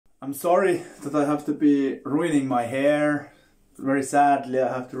I'm sorry that I have to be ruining my hair. Very sadly,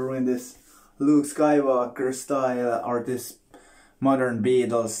 I have to ruin this Luke Skywalker style or this modern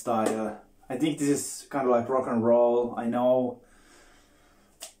Beatles style. I think this is kind of like rock and roll, I know.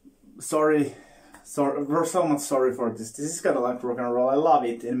 Sorry, we're so much sorry for this. This is kind of like rock and roll. I love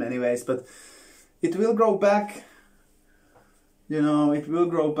it in many ways, but it will grow back. You know, it will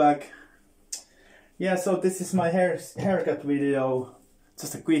grow back. Yeah, so this is my haircut video.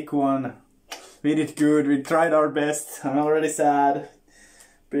 Just a quick one. We did good, we tried our best. I'm already sad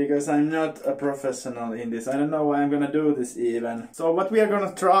because I'm not a professional in this. I don't know why I'm gonna do this even. So what we are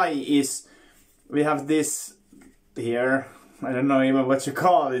gonna try is, we have this here. I don't know even what you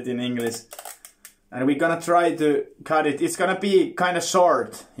call it in English. And we're gonna try to cut it. It's gonna be kind of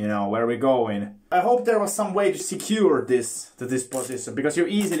short, you know, where we're going. I hope there was some way to secure this to this position, because you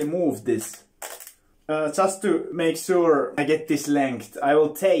easily move this. Just to make sure I get this length, I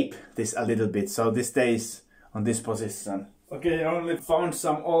will tape this a little bit so this stays on this position. Okay, I only found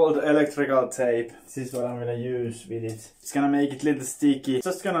some old electrical tape. This is what I'm gonna use with it. It's gonna make it a little sticky.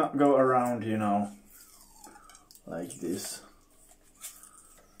 Just gonna go around, you know, like this.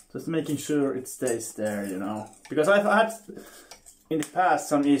 Just making sure it stays there, you know. Because I've had in the past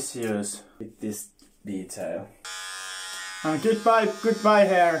some issues with this detail. And goodbye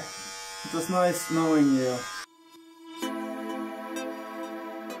hair. It was nice knowing you.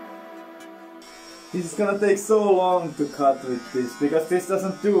 This is gonna take so long to cut with this, because this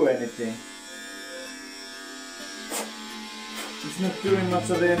doesn't do anything. It's not doing much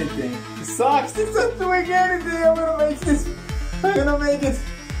of anything. It sucks, it's not doing anything! I'm gonna make it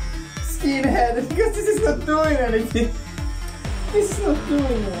skinhead, because this is not doing anything. This is not doing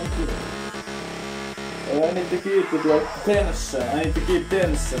anything. Oh, I need to keep it like tension. I need to keep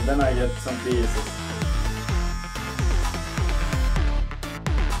tension, then I get some pieces.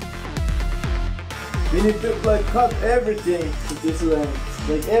 We need to like cut everything to this length,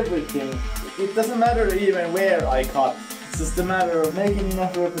 like everything. It doesn't matter even where I cut. It's just a matter of making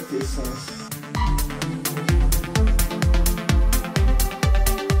enough repetitions.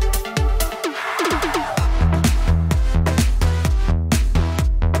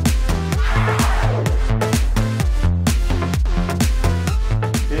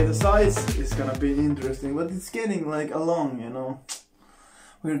 Is gonna be interesting, but it's getting like along, you know.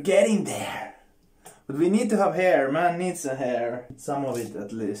 We're getting there. But we need to have hair, man needs a hair. Some of it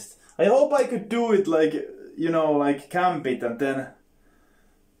at least. I hope I could do it like, you know, like camp it and then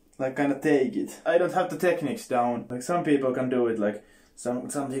like kind of take it. I don't have the techniques down. Like some people can do it like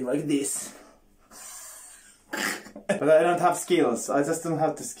something like this. But I don't have skills, I just don't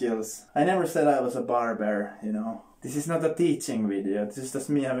have the skills. I never said I was a barber, you know. This is not a teaching video, this is just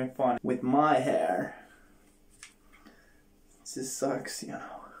me having fun with my hair. This sucks, you know.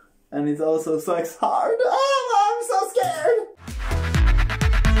 And it also sucks hard. Oh, I'm so scared!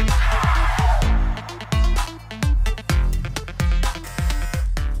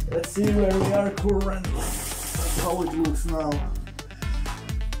 Let's see where we are currently. That's how it looks now.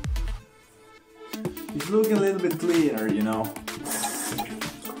 It's looking a little bit cleaner, you know.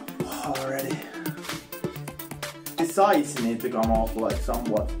 Already. The sides need to come off like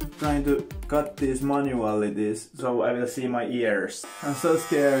somewhat. Trying to cut these manually, so I will see my ears. I'm so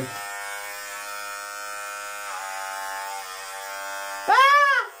scared.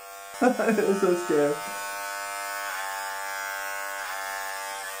 Ah! I'm so scared.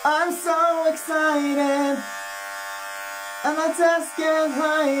 I'm so excited, and I just can't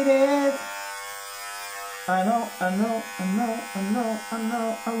hide it. I know, I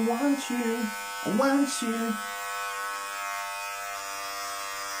want you.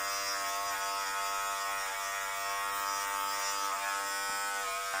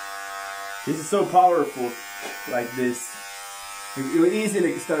 This is so powerful, like this. You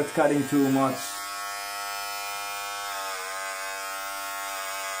easily start cutting too much.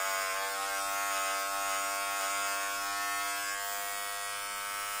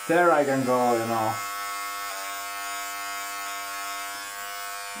 There I can go, you know.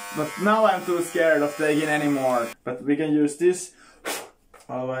 But now I'm too scared of taking any more. But we can use this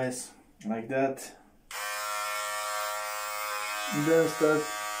always, like that. And then start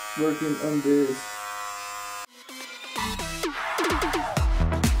working on this.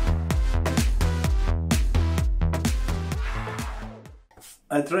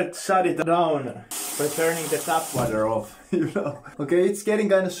 I tried to shut it down by turning the tap water off, you know. Okay, it's getting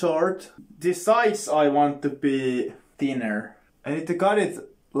kind of short. The sides I want to be thinner. I need to cut it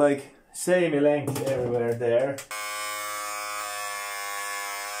like same length everywhere there.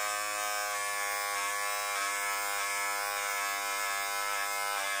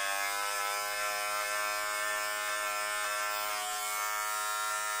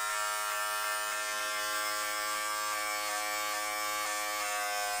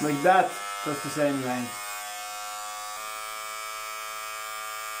 Like that, just the same length.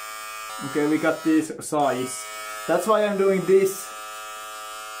 Okay, we got these sides. That's why I'm doing this,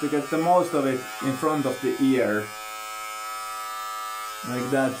 to get the most of it in front of the ear.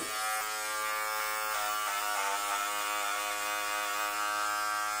 Like that.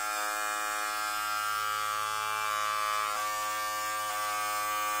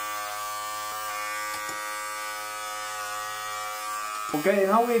 Okay,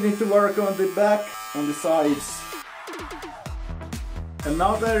 now we need to work on the back, on the sides. And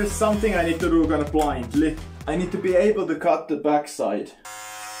now there is something I need to do kind of blindly. I need to be able to cut the back side.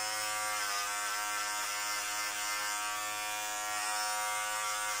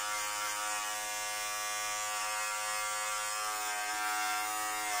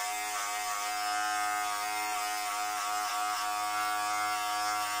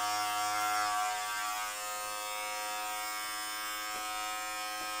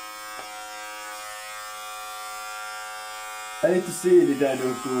 I need to see did I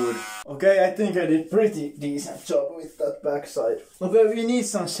do good. Okay, I think I did pretty decent job with that backside. Okay, we need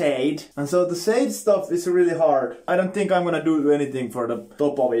some shade. And so the shade stuff is really hard. I don't think I'm gonna do anything for the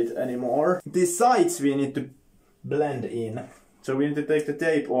top of it anymore. These sides we need to blend in. So we need to take the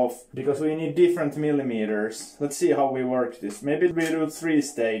tape off, because we need different millimeters. Let's see how we work this. Maybe we do 3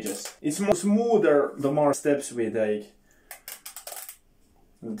 stages. It's more smoother the more steps we take.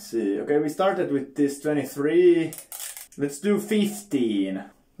 Let's see. Okay, we started with this 23. Let's do 15.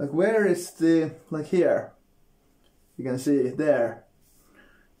 Like where is the, like here? You can see it there.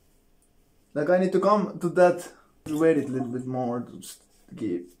 Like I need to come to that, wait it a little bit more to just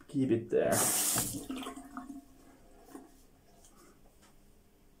keep it there.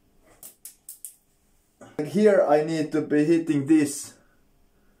 Like here I need to be hitting this.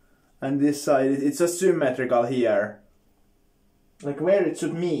 And this side, it's just symmetrical here. Like where it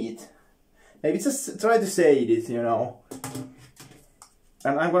should meet. Maybe just try to shade it, you know.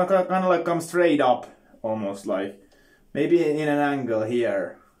 And I'm gonna kind of like come straight up, almost like. Maybe in an angle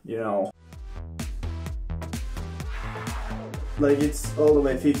here, you know. Like it's all the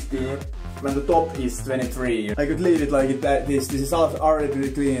way 15, when the top is 23. I could leave it like this. This is already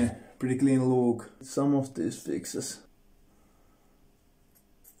pretty clean look. Some of these fixes.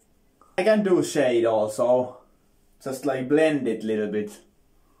 I can do shade also. Just like blend it a little bit.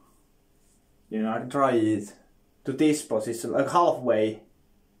 You know, I can try it to this position, like halfway.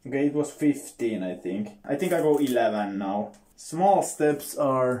 Okay, it was 15, I think. I think I go 11 now. Small steps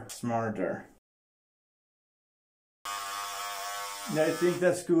are smarter. Yeah, I think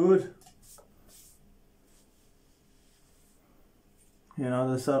that's good. You know,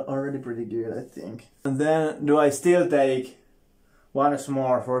 that's already pretty good, I think. And then, do I still take once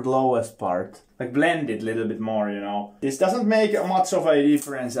more for the lowest part? Like blend it a little bit more, you know. This doesn't make much of a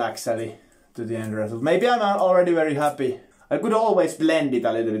difference, actually, to the end result. Maybe I'm already very happy. I could always blend it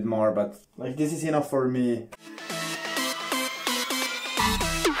a little bit more, but like this is enough for me.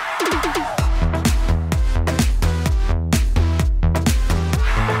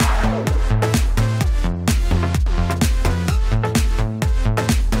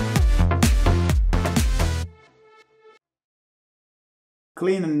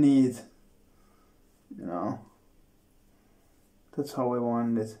 Clean and neat, you know. That's how I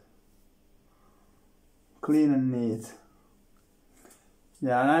want it. Clean and neat.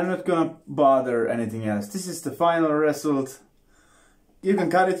 Yeah, and I'm not gonna bother anything else. This is the final result. You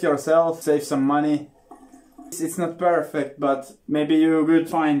can cut it yourself, save some money. It's not perfect, but maybe you could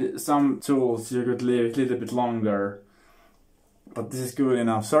find some tools you could leave it a little bit longer. But this is good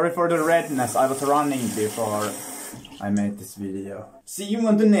enough. Sorry for the redness, I was running before I made this video. See you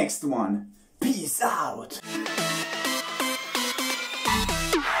on the next one. Peace out!